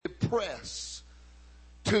press,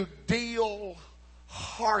 to deal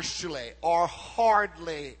harshly or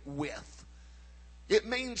hardly with. It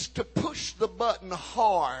means to push the button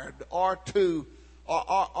hard or to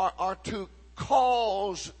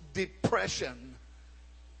cause depression.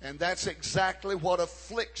 And that's exactly what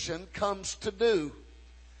affliction comes to do.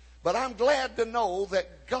 But I'm glad to know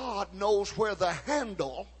that God knows where the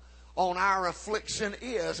handle on our affliction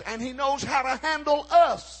is, and He knows how to handle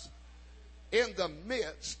us in the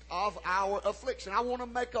midst of our affliction. I want to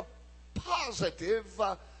make a positive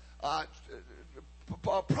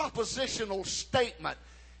propositional statement,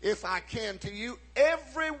 if I can, to you.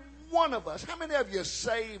 Every one of us, how many of you are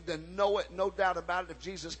saved and know it, no doubt about it? If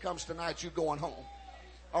Jesus comes tonight, you're going home.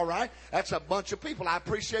 All right? That's a bunch of people. I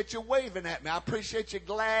appreciate you waving at me. I appreciate your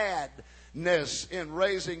gladness in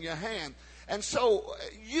raising your hand. And so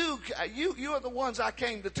you are the ones I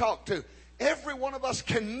came to talk to. Every one of us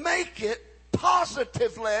can make it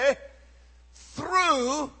positively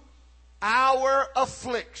through our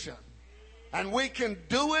affliction. And we can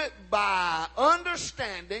do it by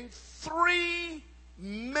understanding three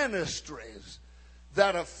ministries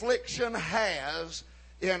that affliction has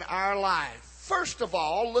in our life. First of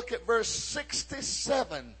all, look at verse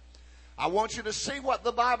 67. I want you to see what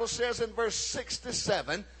the Bible says in verse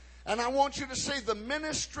 67. And I want you to see the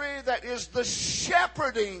ministry that is the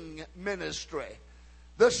shepherding ministry.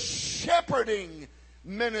 The shepherding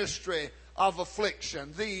ministry of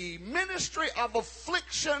affliction. The ministry of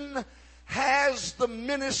affliction has the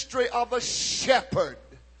ministry of a shepherd.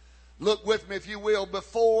 Look with me, if you will.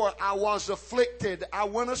 Before I was afflicted, I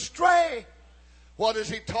went astray. What is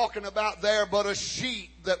he talking about there but a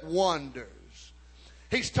sheep that wanders?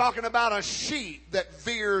 He's talking about a sheep that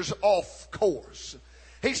veers off course.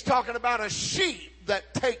 He's talking about a sheep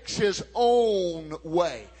that takes his own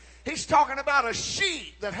way. He's talking about a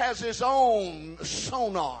sheep that has his own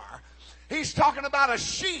sonar. He's talking about a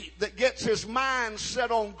sheep that gets his mind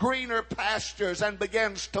set on greener pastures and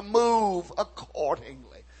begins to move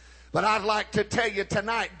accordingly. But I'd like to tell you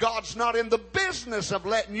tonight, God's not in the business of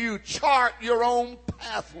letting you chart your own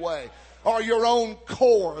pathway or your own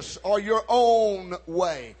course or your own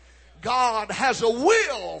way. God has a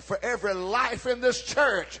will for every life in this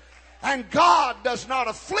church. And God does not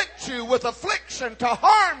afflict you with affliction to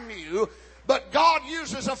harm you, but God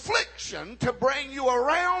uses affliction to bring you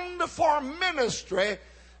around for ministry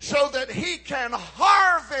so that He can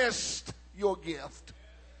harvest your gift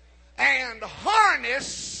and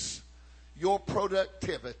harness your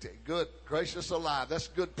productivity. Good gracious alive. That's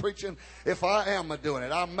good preaching. If I am doing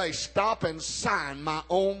it, I may stop and sign my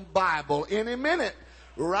own Bible any minute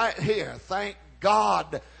right here. Thank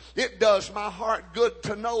God. It does my heart good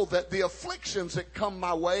to know that the afflictions that come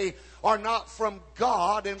my way are not from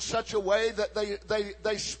God in such a way that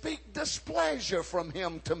they speak displeasure from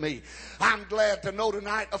Him to me. I'm glad to know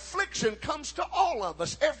tonight affliction comes to all of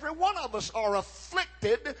us. Every one of us are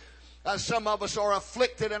afflicted. Some of us are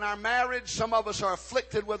afflicted in our marriage. Some of us are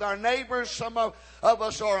afflicted with our neighbors. Some of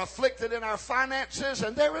us are afflicted in our finances.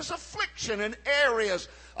 And there is affliction in areas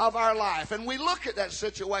of our life. And we look at that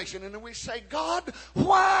situation and we say, God,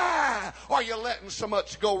 why are you letting so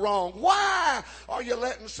much go wrong? Why are you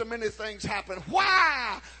letting so many things happen?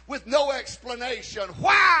 Why? With no explanation.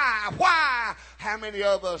 Why? How many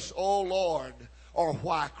of us, oh Lord, are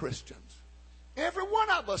why Christians? Every one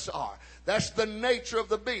of us are. That's the nature of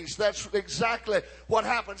the beast. That's exactly what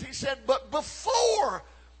happens. He said, but before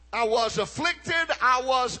I was afflicted, I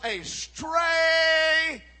was a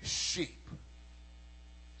stray sheep.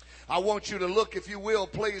 I want you to look, if you will,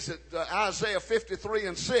 please, at Isaiah 53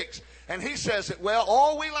 and 6. And he says it well,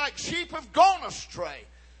 all we like sheep have gone astray.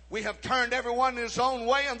 We have turned everyone his own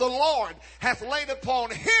way, and the Lord hath laid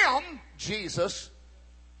upon him, Jesus,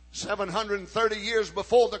 730 years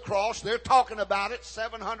before the cross. They're talking about it,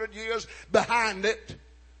 700 years behind it.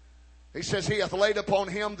 He says he hath laid upon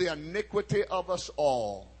him the iniquity of us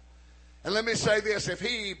all. And let me say this, if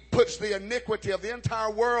he puts the iniquity of the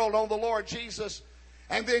entire world on the Lord Jesus,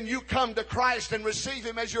 and then you come to Christ and receive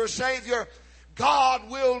Him as your Savior, God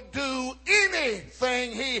will do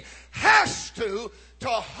anything He has to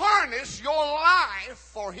harness your life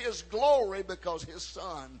for His glory, because His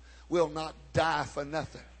Son will not die for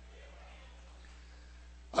nothing.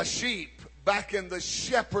 A sheep, back in the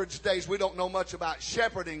shepherd's days, we don't know much about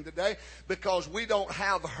shepherding today because we don't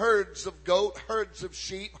have herds of goat, herds of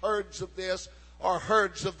sheep, herds of this or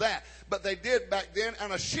herds of that. But they did back then,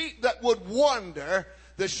 and a sheep that would wander,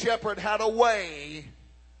 the shepherd had a way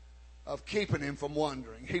of keeping him from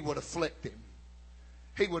wandering. He would afflict him.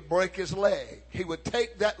 He would break his leg. He would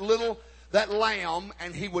take that lamb,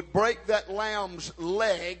 and he would break that lamb's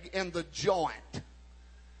leg in the joint.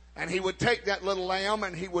 And he would take that little lamb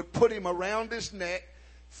and he would put him around his neck,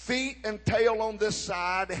 feet and tail on this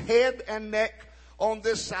side, head and neck on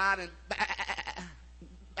this side,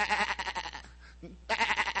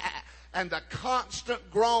 and the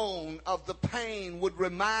constant groan of the pain would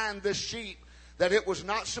remind the sheep that it was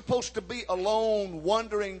not supposed to be alone,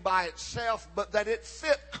 wandering by itself, but that it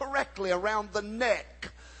fit correctly around the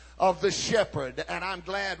neck of the shepherd. And I'm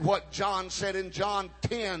glad what John said in John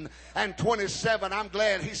 10:27. I'm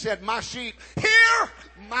glad he said, my sheep hear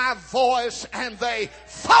my voice and they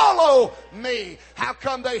follow me. How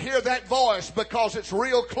come they hear that voice? Because it's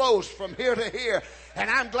real close from here to here. And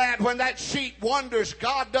I'm glad when that sheep wanders,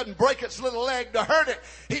 God doesn't break its little leg to hurt it.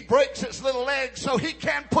 He breaks its little leg so he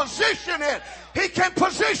can position it. He can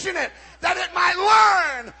position it that it might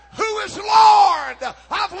learn who is Lord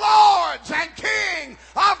of lords and King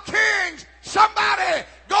of kings. Somebody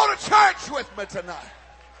go to church with me tonight.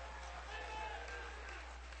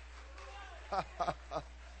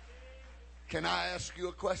 Can I ask you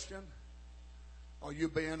a question? Are you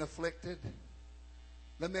being afflicted?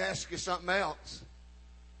 Let me ask you something else.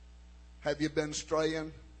 Have you been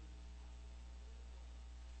straying?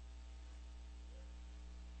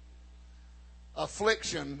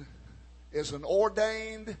 Affliction is an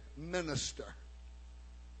ordained minister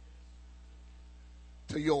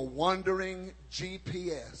to your wandering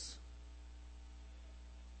GPS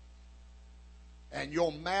and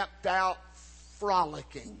your mapped out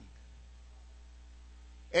frolicking.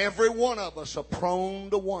 Every one of us are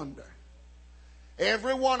prone to wander.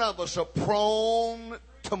 Every one of us are prone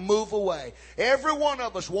to move away. Every one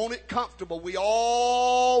of us want it comfortable. We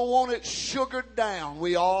all want it sugared down.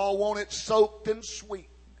 We all want it soaked in sweetness.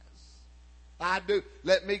 I do.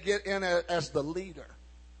 Let me get in as the leader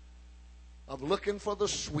of looking for the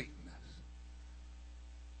sweetness.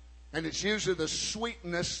 And it's usually the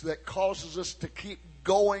sweetness that causes us to keep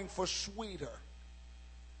going for sweeter.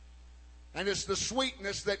 And it's the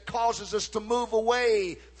sweetness that causes us to move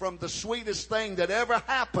away from the sweetest thing that ever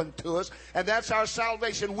happened to us. And that's our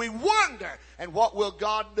salvation. We wonder. And what will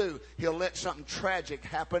God do? He'll let something tragic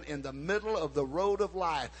happen in the middle of the road of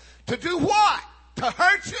life. To do what? To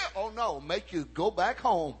hurt you? Oh no, make you go back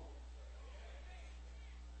home.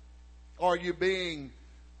 Are you being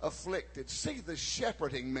afflicted? See the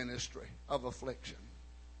shepherding ministry of affliction.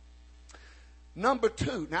 Number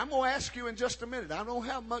two, now I'm going to ask you in just a minute. I don't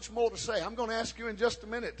have much more to say. I'm going to ask you in just a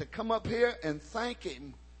minute to come up here and thank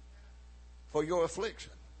Him for your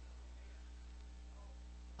affliction.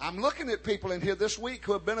 I'm looking at people in here this week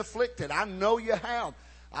who have been afflicted. I know you have.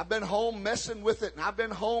 I've been home messing with it, and I've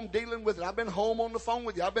been home dealing with it. I've been home on the phone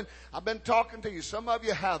with you. I've been talking to you. Some of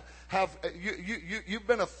you you've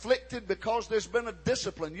been afflicted because there's been a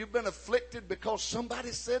discipline. You've been afflicted because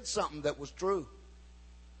somebody said something that was true.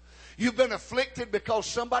 You've been afflicted because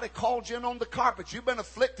somebody called you in on the carpet. You've been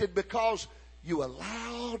afflicted because you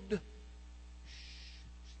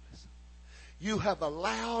have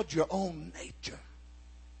allowed your own nature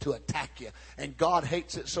to attack you. And God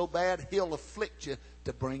hates it so bad, He'll afflict you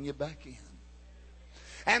to bring you back in.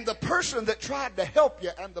 And the person that tried to help you,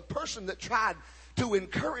 and the person that tried to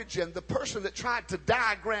encourage you, and the person that tried to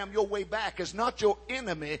diagram your way back is not your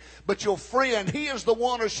enemy, but your friend. He is the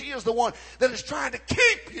one, or she is the one, that is trying to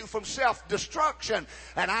keep you from self-destruction.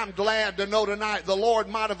 And I'm glad to know tonight the Lord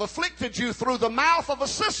might have afflicted you through the mouth of a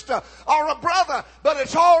sister or a brother, but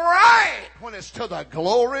it's all right when it's to the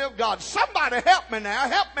glory of God. Somebody help me now.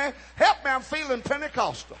 Help me. I'm feeling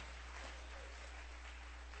Pentecostal.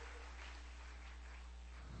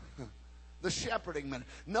 The shepherding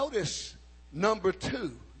ministry. Notice number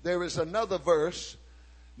 2. There is another verse.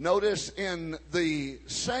 Notice in the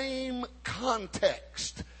same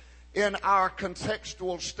context, in our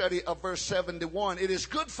contextual study of verse 71, it is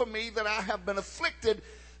good for me that I have been afflicted,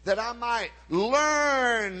 that I might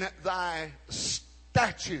learn thy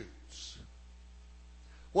statutes.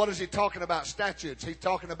 What is he talking about, statutes? He's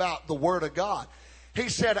talking about the Word of God. He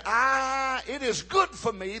said, it is good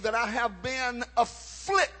for me that I have been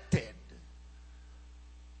afflicted,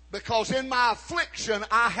 because in my affliction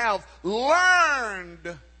I have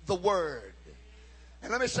learned the Word.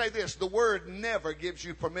 And let me say this, the Word never gives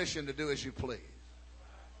you permission to do as you please.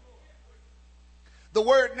 The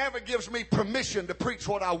Word never gives me permission to preach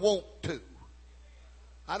what I want to.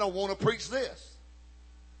 I don't want to preach this.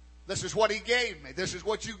 This is what He gave me. This is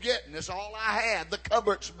what you get. And this is all I had. The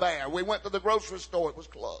cupboard's bare. We went to the grocery store. It was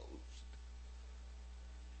closed.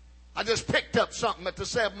 I just picked up something at the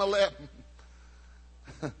 7-Eleven.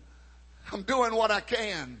 I'm doing what I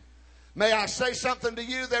can. May I say something to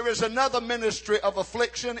you? There is another ministry of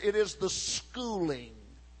affliction. It is the schooling.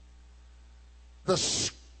 The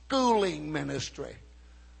schooling ministry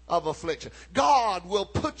of affliction. God will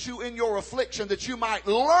put you in your affliction that you might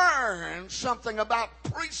learn something about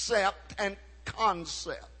precept and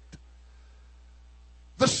concept.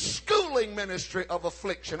 The schooling ministry of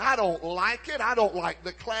affliction. I don't like it. I don't like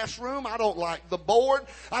the classroom. I don't like the board.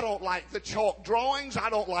 I don't like the chalk drawings.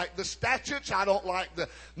 I don't like the statutes. I don't like the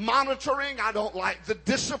monitoring. I don't like the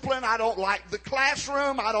discipline. I don't like the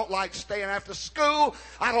classroom. I don't like staying after school.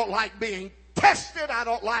 I don't like being tested. I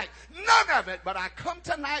don't like none of it. But I come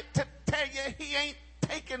tonight to tell you he ain't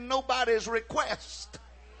taking nobody's request.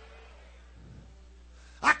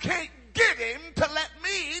 I can't get him to let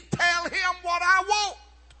me tell him what I want.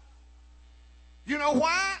 You know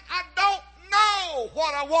why? I don't know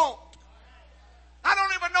what I want. I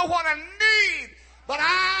don't even know what I need. But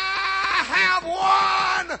I have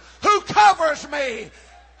one who covers me,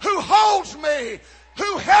 who holds me,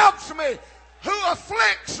 who helps me, who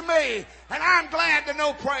afflicts me. And I'm glad to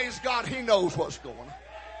know, praise God, he knows what's going on.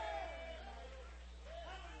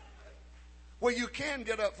 Well, you can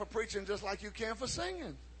get up for preaching just like you can for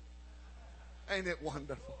singing. Ain't it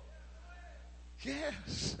wonderful?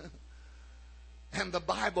 Yes. And the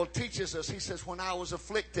Bible teaches us, he says, when I was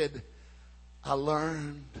afflicted, I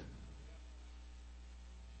learned.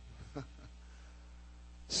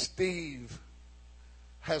 Steve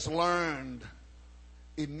has learned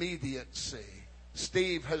immediacy.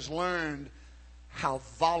 Steve has learned how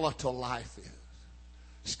volatile life is.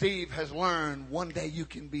 Steve has learned one day you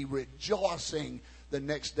can be rejoicing, the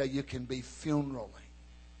next day you can be funeraling.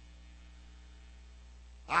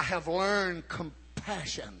 I have learned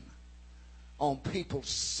compassion on people's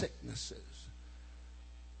sicknesses.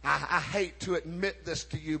 I hate to admit this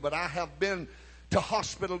to you, but I have been to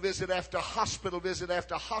hospital visit after hospital visit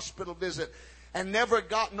after hospital visit and never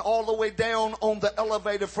gotten all the way down on the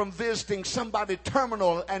elevator from visiting somebody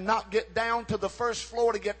terminal and not get down to the first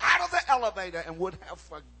floor to get out of the elevator and would have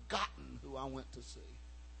forgotten who I went to see.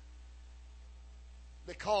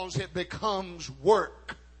 Because it becomes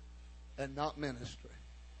work and not ministry.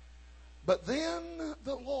 But then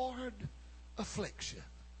the Lord afflicts you.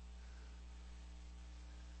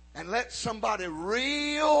 And let somebody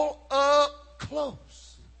real up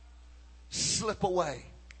close slip away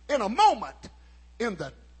in a moment, in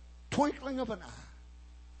the twinkling of an eye.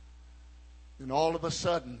 And all of a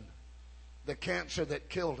sudden, the cancer that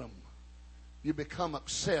killed him, you become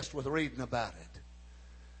obsessed with reading about it.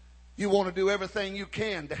 You want to do everything you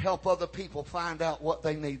can to help other people find out what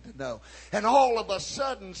they need to know. And all of a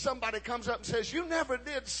sudden, somebody comes up and says, you never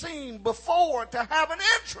did seem before to have an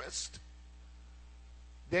interest.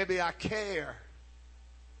 Debbie, I care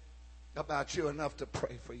about you enough to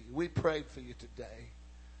pray for you. We prayed for you today.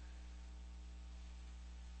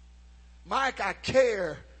 Mike, I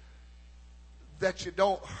care that you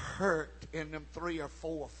don't hurt in them 3 or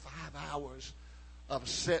 4 or 5 hours of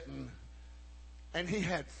sitting. And he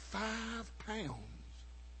had 5 pounds.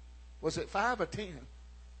 Was it 5 or 10?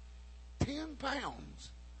 10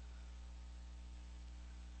 pounds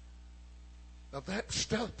of that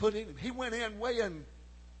stuff put in him. He went in weighing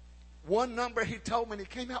one number, he told me, and he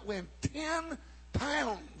came out weighing 10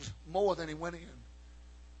 pounds more than he went in.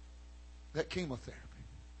 That chemotherapy.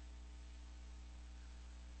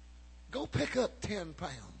 Go pick up 10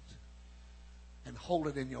 pounds and hold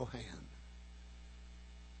it in your hand.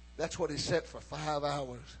 That's what he sat for 5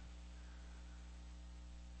 hours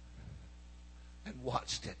and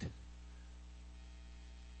watched it.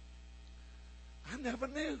 I never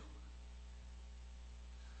knew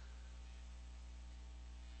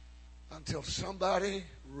until somebody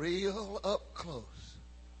real up close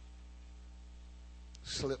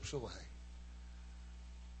slips away.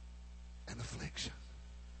 An affliction.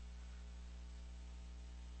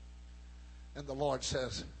 And the Lord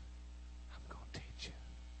says, I'm going to teach you.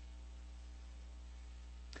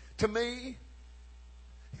 To me,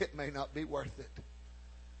 it may not be worth it.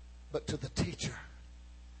 But to the teacher,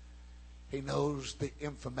 he knows the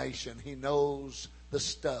information. He knows the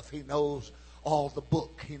stuff. He knows all the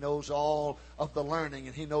book. He knows all of the learning.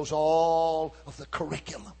 And he knows all of the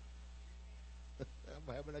curriculum.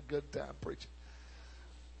 I'm having a good time preaching.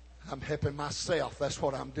 I'm helping myself. That's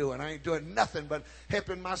what I'm doing. I ain't doing nothing but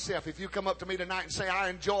helping myself. If you come up to me tonight and say, I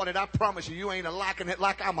enjoyed it, I promise you, you ain't a-liking it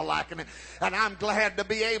like I'm a-liking it. And I'm glad to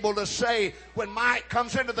be able to say, when Mike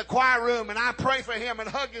comes into the choir room and I pray for him and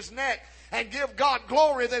hug his neck and give God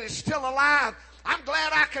glory that he's still alive, I'm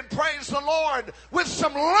glad I can praise the Lord with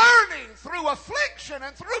some learning through affliction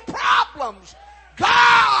and through problems.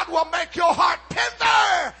 God will make your heart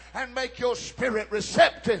tender and make your spirit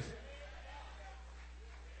receptive.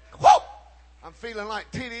 Whoa! I'm feeling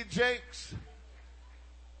like T.D. Jakes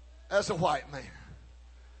as a white man.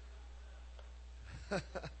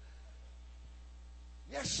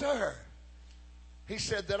 Yes, sir. He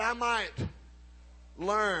said that I might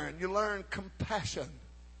learn. You learn compassion.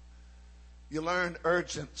 You learn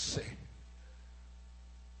urgency.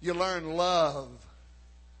 You learn love.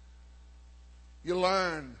 You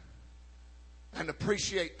learn and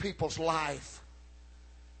appreciate people's life.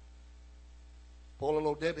 Poor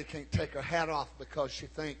little Debbie can't take her hat off because she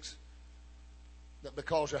thinks that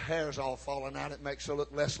because her hair's all falling out, it makes her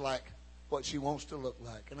look less like what she wants to look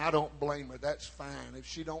like. And I don't blame her. That's fine if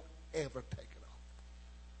she don't ever take it off.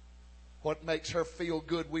 What makes her feel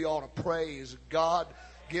good, we ought to praise God,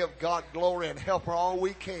 give God glory, and help her all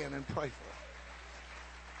we can and pray for her.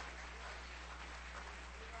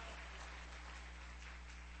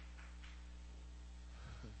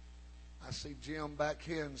 I see Jim back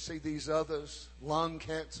here and see these others, lung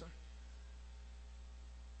cancer.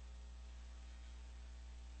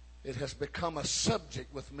 It has become a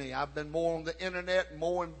subject with me. I've been more on the internet,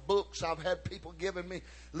 more in books. I've had people giving me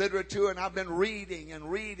literature, and I've been reading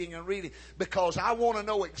and reading and reading because I want to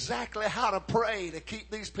know exactly how to pray to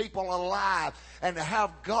keep these people alive and to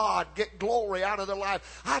have God get glory out of their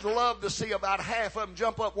life. I'd love to see about half of them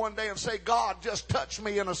jump up one day and say, God, just touch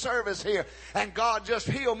me in a service here, and God just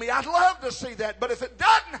heal me. I'd love to see that, but if it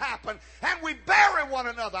doesn't happen and we bury one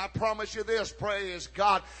another, I promise you this, praise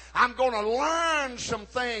God, I'm going to learn some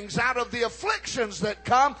things out of the afflictions that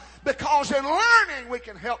come, because in learning we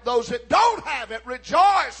can help those that don't have it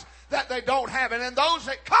rejoice that they don't have it, and those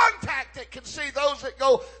that contact it can see those that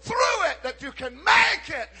go through it, that you can make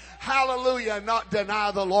it, hallelujah, and not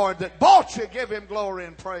deny the Lord that bought you. Give him glory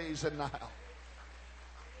and praise. And now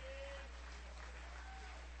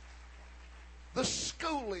the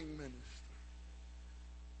schooling ministry.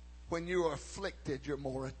 When you are afflicted, you're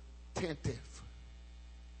more attentive.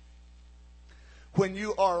 When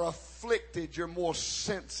you are afflicted, you're more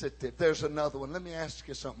sensitive. There's another one. Let me ask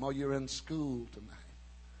you something. While you're in school tonight,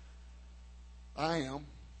 I am,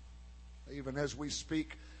 even as we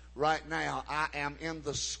speak right now, I am in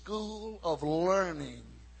the school of learning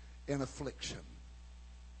in affliction.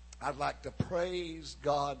 I'd like to praise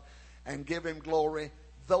God and give him glory.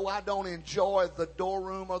 Though I don't enjoy the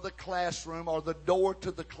doorroom or the classroom or the door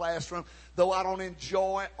to the classroom, though I don't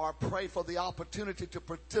enjoy or pray for the opportunity to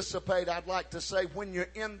participate, I'd like to say when you're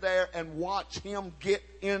in there and watch him get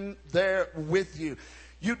in there with you,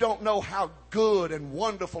 you don't know how good and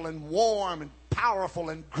wonderful and warm and powerful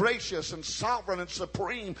and gracious and sovereign and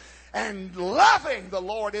supreme and loving the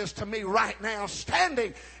Lord is to me right now,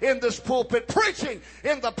 standing in this pulpit, preaching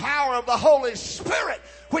in the power of the Holy Spirit.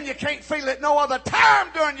 When you can't feel it no other time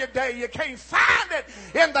during your day, you can't find it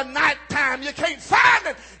in the nighttime, you can't find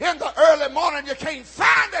it in the early morning, you can't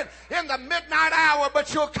find it in the midnight hour,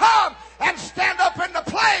 but you'll come and stand up in the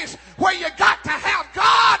place where you got to have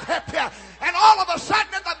God help you. And all of a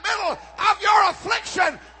sudden in the middle of your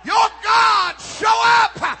affliction, your God show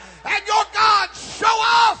up, and your God show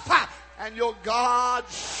off, and your God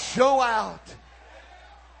show out.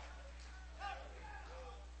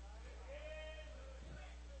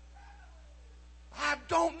 I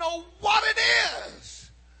don't know what it is,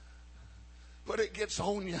 but it gets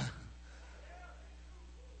on you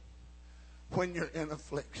when you're in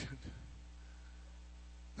affliction.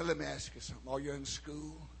 Now let me ask you something. Are you in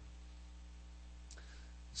school?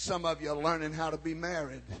 Some of you are learning how to be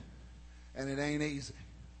married, and it ain't easy.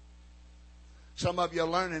 Some of you are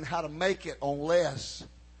learning how to make it on less,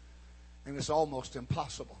 and it's almost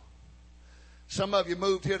impossible. Some of you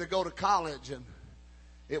moved here to go to college, and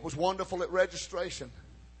it was wonderful at registration.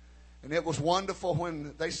 And it was wonderful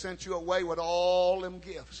when they sent you away with all them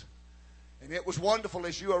gifts. And it was wonderful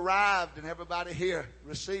as you arrived and everybody here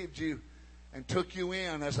received you and took you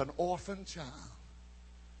in as an orphan child.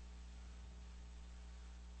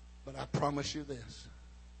 But I promise you this.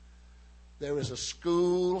 There is a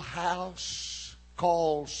schoolhouse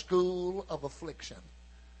called School of Affliction.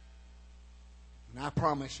 And I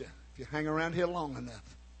promise you, if you hang around here long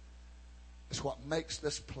enough, it's what makes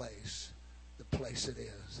this place the place it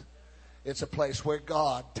is. It's a place where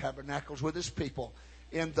God tabernacles with his people.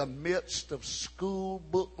 In the midst of school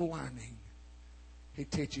book learning, he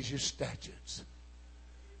teaches you statutes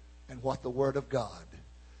and what the Word of God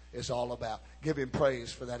is all about. Give him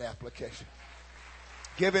praise for that application.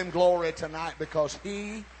 Give him glory tonight, because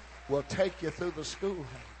he will take you through the schoolhouse.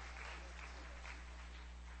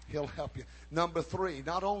 He'll help you. Number 3,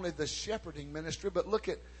 not only the shepherding ministry, but look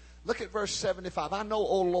at verse 75. I know,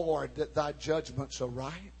 O Lord, that thy judgments are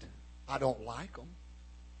right. I don't like them.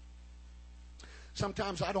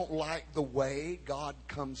 Sometimes I don't like the way God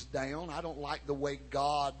comes down. I don't like the way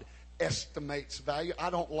God estimates value. I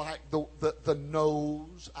don't like the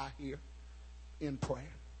no's I hear in prayer.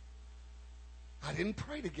 I didn't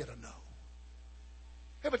pray to get a no.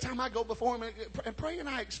 Every time I go before him and pray, and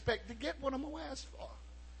I expect to get what I'm going to ask for.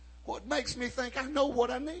 What makes me think I know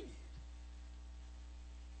what I need.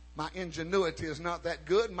 My ingenuity is not that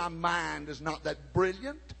good. My mind is not that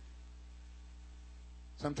brilliant.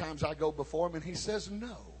 Sometimes I go before him and he says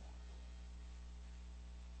no.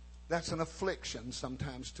 That's an affliction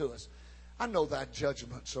sometimes to us. I know thy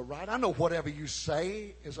judgments are right. I know whatever you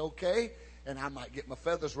say is okay. And I might get my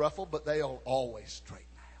feathers ruffled, but they'll always straighten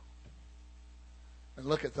out. And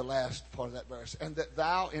look at the last part of that verse. And that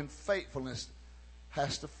thou in faithfulness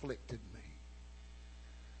hast afflicted me.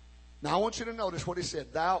 Now I want you to notice what he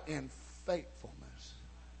said. Thou in faithfulness.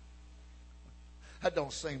 That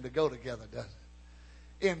don't seem to go together, does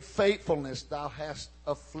it? In faithfulness thou hast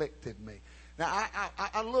afflicted me. Now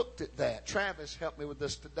I looked at that. Travis helped me with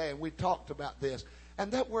this today, and we talked about this.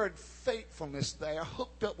 And that word faithfulness there,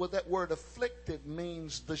 hooked up with that word afflicted,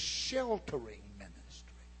 means the sheltering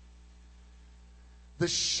ministry. The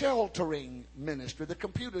sheltering ministry. The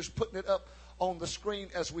computer's putting it up on the screen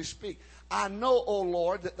as we speak. I know, O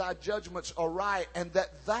Lord, that thy judgments are right, and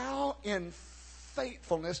that thou in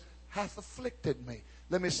faithfulness hath afflicted me.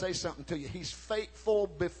 Let me say something to you. He's faithful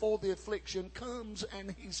before the affliction comes,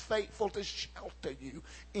 and he's faithful to shelter you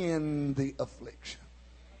in the affliction.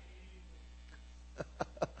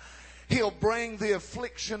 He'll bring the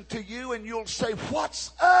affliction to you, and you'll say,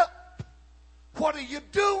 what's up? What are you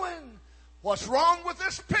doing? What's wrong with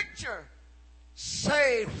this picture?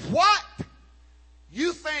 Say, what?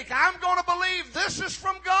 You think I'm going to believe this is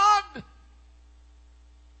from God?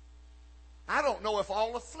 I don't know if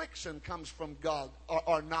all affliction comes from God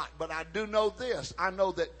or not, but I do know this. I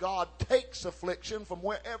know that God takes affliction from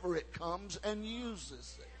wherever it comes and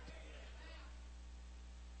uses it.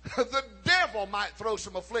 The devil might throw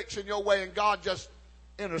some affliction your way, and God just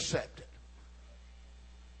intercept it.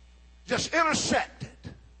 Just intercept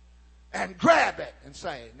it and grab it and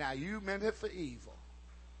say, now you meant it for evil.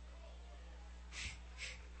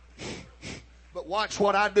 But watch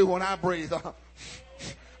what I do when I breathe.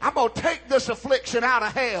 I'm going to take this affliction out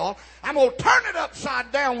of hell. I'm going to turn it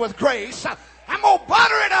upside down with grace. I'm going to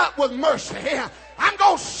butter it up with mercy. I'm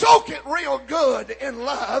going to soak it real good in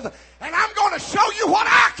love. And I'm going to show you what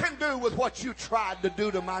I can do with what you tried to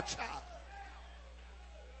do to my child.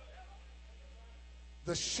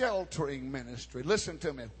 The sheltering ministry. Listen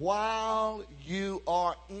to me. While you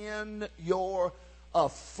are in your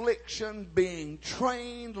affliction, being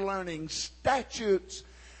trained, learning statutes,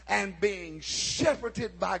 and being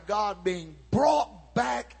shepherded by God, being brought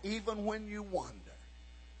back even when you wonder,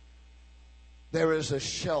 there is a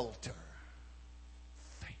shelter.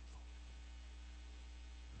 Faithful.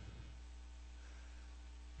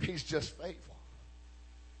 He's just faithful.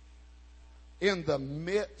 In the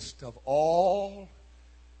midst of all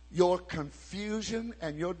your confusion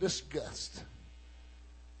and your disgust,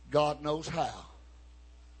 God knows how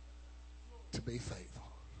to be faithful.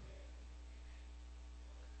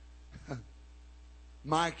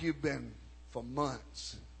 Mike, you've been for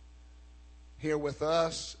months here with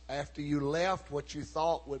us after you left what you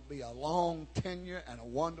thought would be a long tenure and a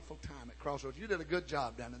wonderful time at Crossroads. You did a good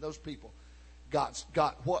job down there. Those people got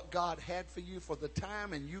what God had for you for the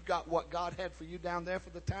time, and you got what God had for you down there for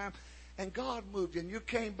the time. And God moved you, and you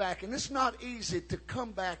came back. And it's not easy to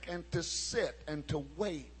come back and to sit and to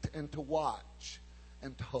wait and to watch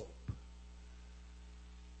and to hope.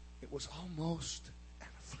 It was almost an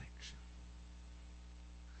affliction.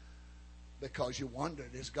 Because you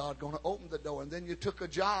wondered, is God going to open the door? And then you took a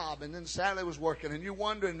job, and then Sally was working, and you're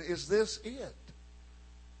wondering, is this it?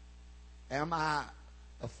 Am I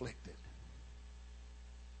afflicted?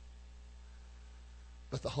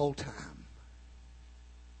 But the whole time,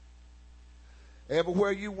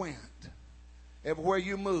 everywhere you went, everywhere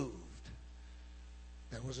you moved,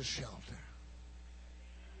 there was a shelter.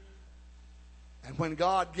 And when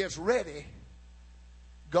God gets ready,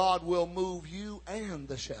 God will move you and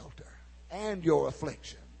the shelter and your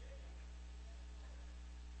affliction.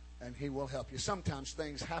 And He will help you. Sometimes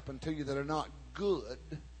things happen to you that are not good,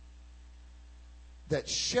 that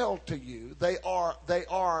shelter you. They are,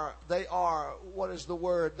 what is the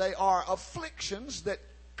word? They are afflictions that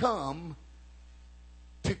come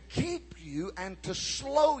to keep you and to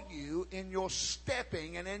slow you in your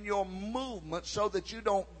stepping and in your movement so that you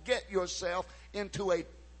don't get yourself into a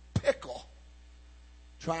pickle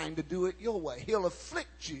trying to do it your way. He'll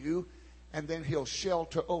afflict you, and then He'll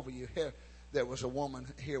shelter over you. Here, there was a woman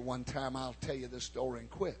here one time. I'll tell you this story and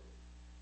quit.